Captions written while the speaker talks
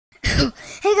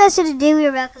Hey guys, so today we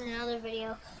are back with another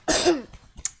video.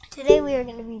 Today we are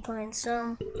going to be playing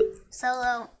some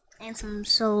solo and some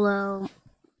solo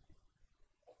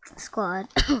squad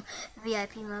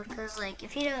VIP mode. Because, like,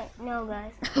 if you don't know,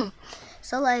 guys,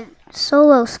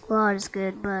 solo squad is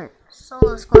good, but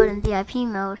solo squad in VIP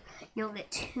mode, you'll get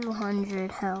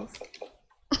 200 health.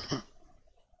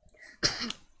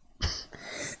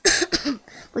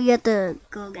 But you have to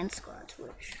go against squads,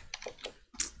 which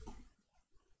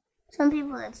some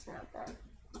people that's not that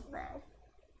bad.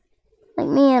 Like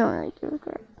me, I don't really give a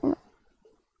crap.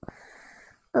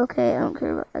 Okay, I don't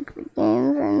care about epic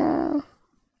games right now.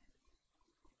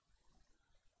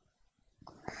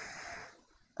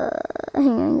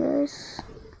 Hang on, guys.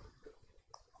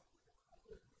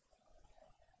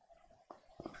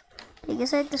 I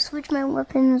guess I have to switch my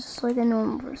weapons like a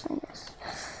normal person, I guess.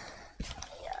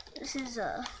 Yeah, this is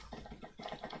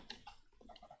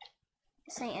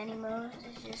this ain't any mode.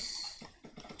 It's just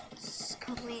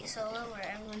complete solo where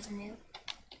everyone's new.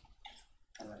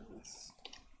 I love this.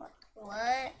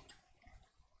 What?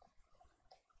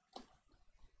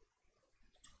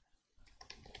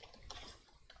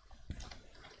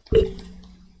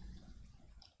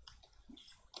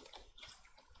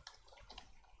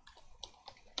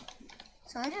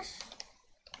 So I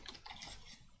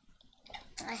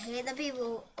hate the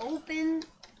people who open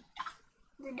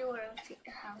the door of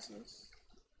houses.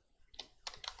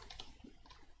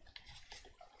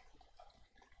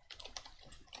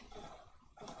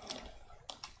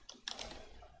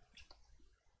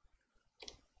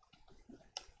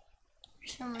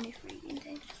 There's so many freaking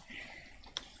things.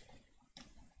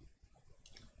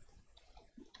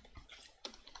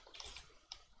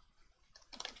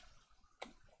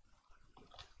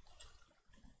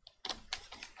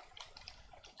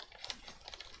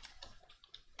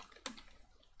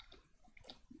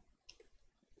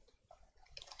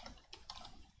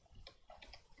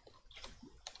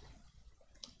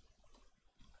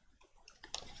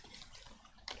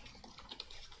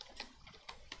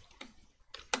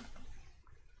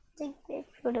 Take it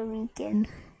for the weekend.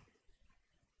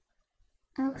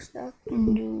 I'm stuck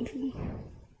in Jersey.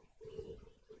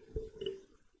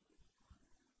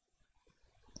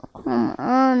 Come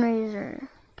on, Razor.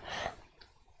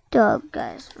 Dog,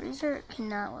 guys. Razor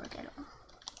cannot work at all.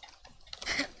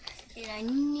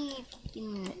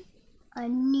 And I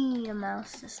need a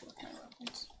mouse to switch my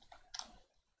weapons.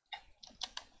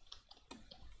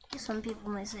 Some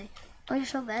people might say, "Oh, you're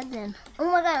so bad then."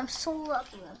 Oh my god, I'm so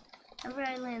lucky, man. Whenever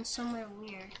I land somewhere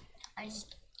weird, I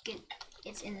just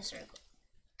it's in a circle.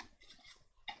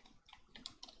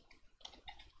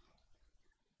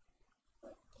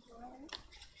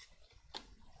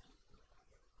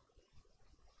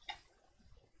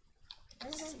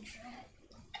 This is a drag.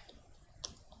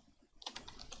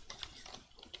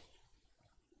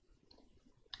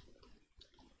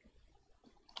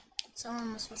 Someone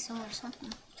must be somewhere or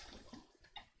something.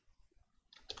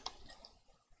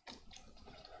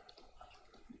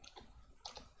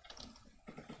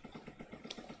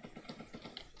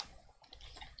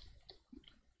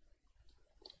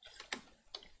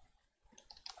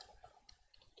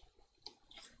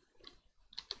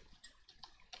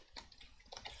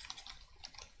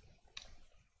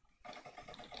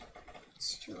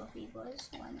 It's 2 of you boys,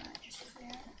 why not just do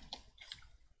that?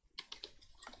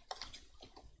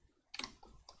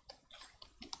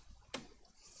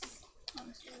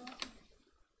 Honestly,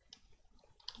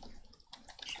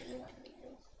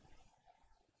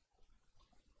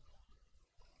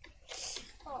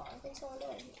 oh, I think someone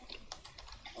died.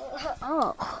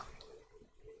 Oh.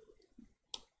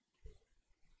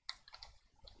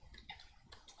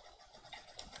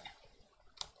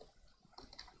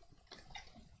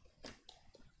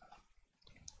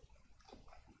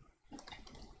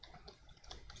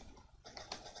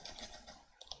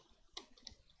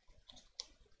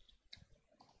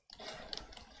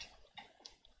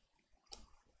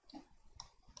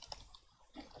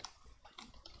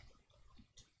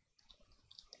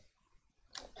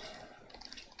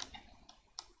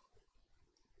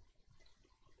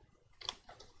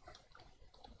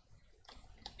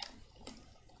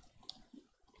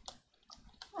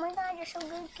 Oh my god, you're so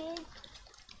good, kid.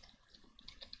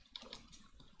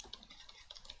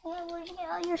 Yeah, where'd you get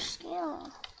all your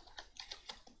skill?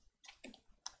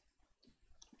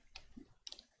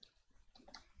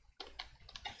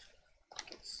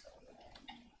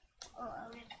 Oh, I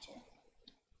read it too.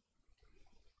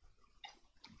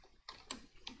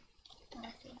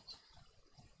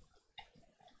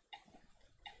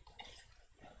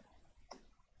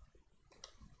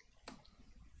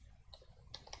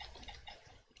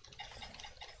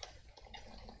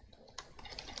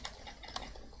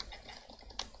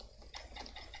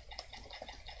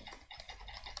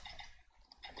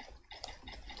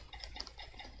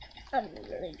 I'm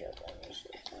really joking.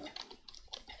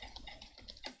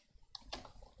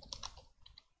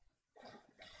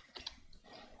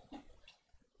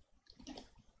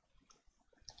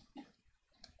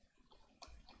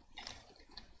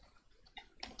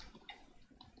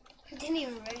 I didn't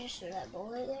even register that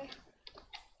bullet there.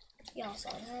 Y'all saw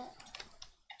that?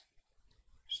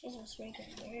 She's was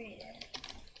freaking buried there.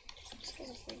 This guy's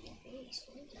a freaking face,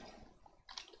 dude.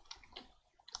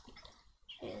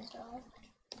 She is, dog.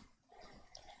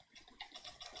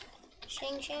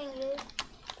 Shang Shang, dude.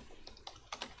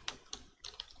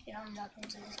 Get on up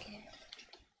into this kid.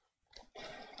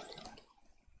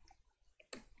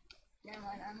 Never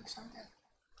mind, I'm something.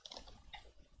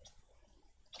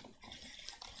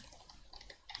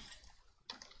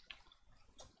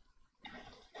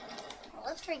 Well,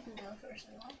 let's freaking go first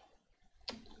of all.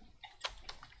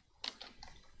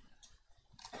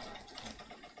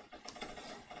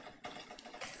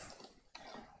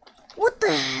 What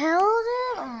the hell,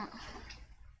 dude?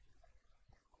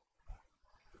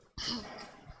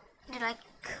 Dude, I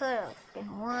could have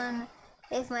been won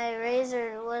if my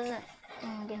razor wasn't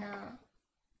gonna.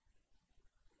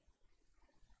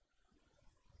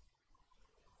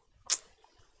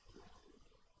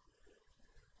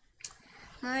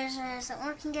 My razor isn't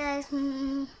working, guys.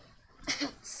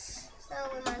 So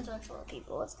we might as well troll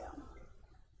people. Let's go.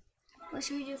 What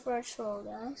should we do for our troll,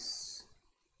 guys?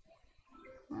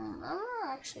 I'm gonna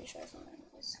actually try something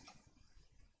like this.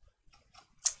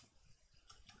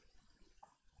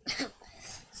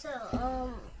 So,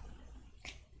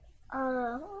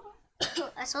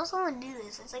 I saw someone do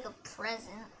this. It's like a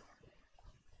present.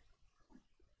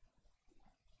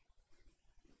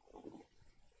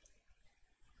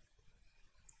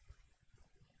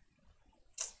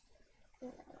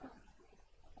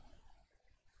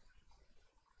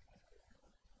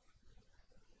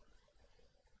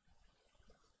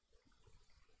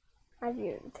 I've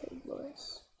irritated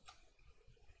boys.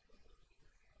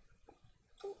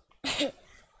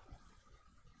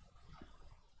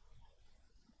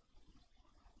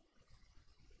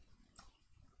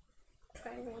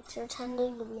 Privates are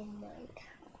tending to be annoyed.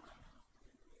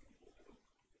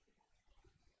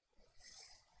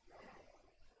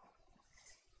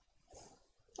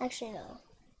 Actually, no.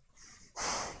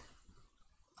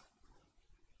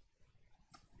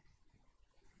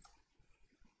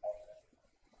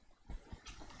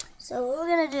 So what we're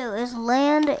gonna do is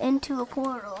land into a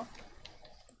portal.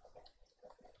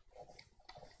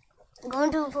 Go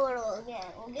into a portal again.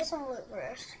 We'll get some loot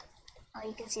first. Oh,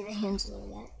 you can see the hands of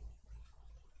that.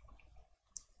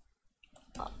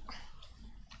 Oh.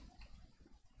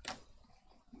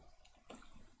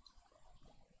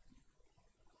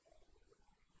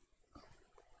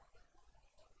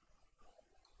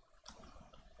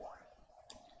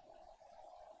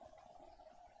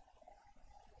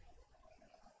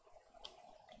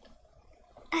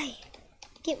 Hey,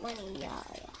 get money,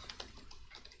 y'all.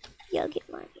 Y'all get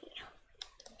money.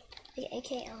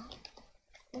 AK on.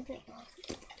 Okay, on.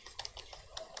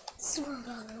 Swear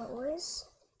on what was?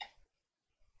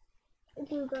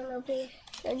 Goo Gun Op.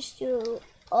 I just do.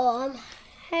 Oh, I'm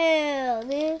hell,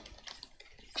 dude.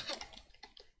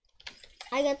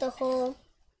 I got the whole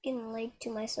fucking lake to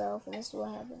myself, and this is what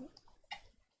happened.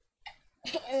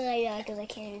 And I died because I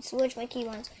can't even switch my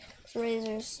keybinds. This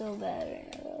razor is so bad right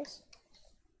now, guys.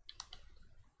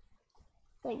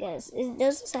 Like, guys,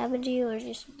 does this happen to you or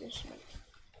just this one?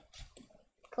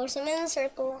 Of course, I'm in the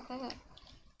circle.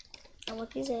 I'm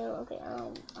lucky zero. Okay,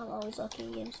 I'm always lucky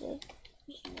against it.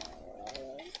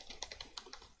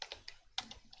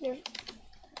 There's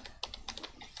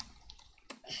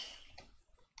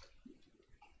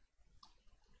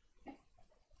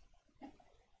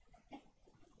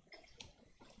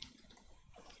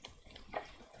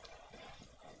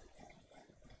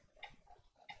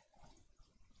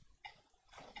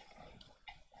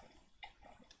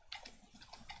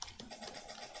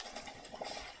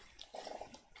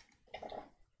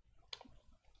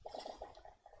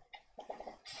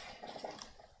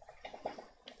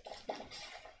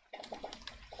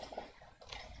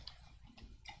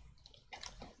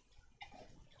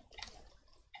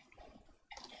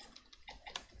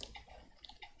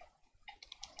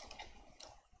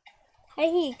how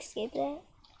did he escape that?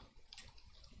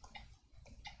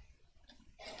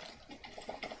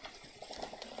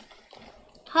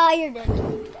 Hi, you're dead.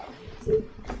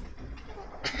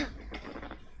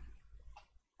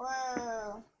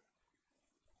 Whoa.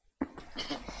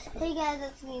 Hey guys,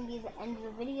 that's going to be the end of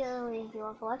the video. Thank you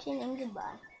all for watching and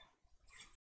goodbye.